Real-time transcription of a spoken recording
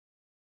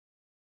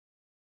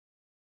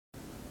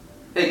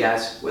Hey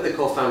guys, we're the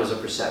co-founders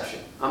of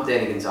Perception. I'm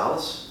Danny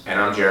Gonzalez. And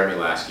I'm Jeremy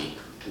Lasky.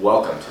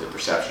 Welcome to the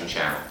Perception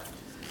Channel.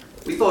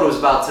 We thought it was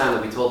about time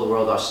that we told the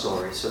world our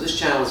story, so this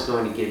channel is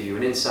going to give you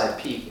an inside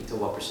peek into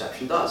what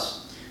Perception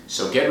does.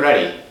 So get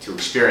ready to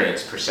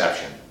experience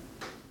perception.